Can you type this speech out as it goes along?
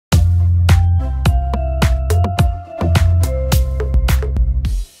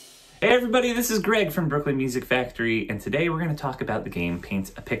everybody, this is Greg from Brooklyn Music Factory, and today we're going to talk about the game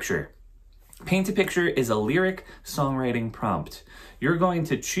Paint a Picture. Paint a Picture is a lyric songwriting prompt. You're going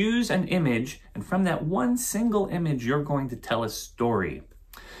to choose an image, and from that one single image, you're going to tell a story.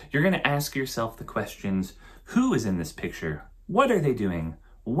 You're going to ask yourself the questions, who is in this picture? What are they doing?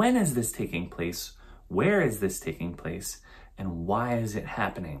 When is this taking place? Where is this taking place? And why is it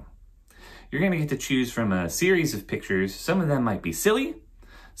happening? You're going to get to choose from a series of pictures. Some of them might be silly.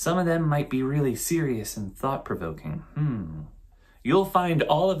 Some of them might be really serious and thought-provoking. You'll find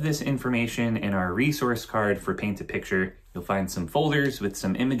all of this information in our resource card for Paint a Picture. You'll find some folders with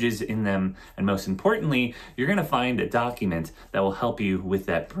some images in them, and most importantly, you're going to find a document that will help you with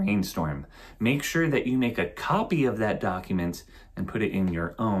that brainstorm. Make sure that you make a copy of that document and put it in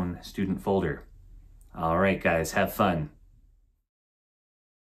your own student folder. All right, guys, have fun.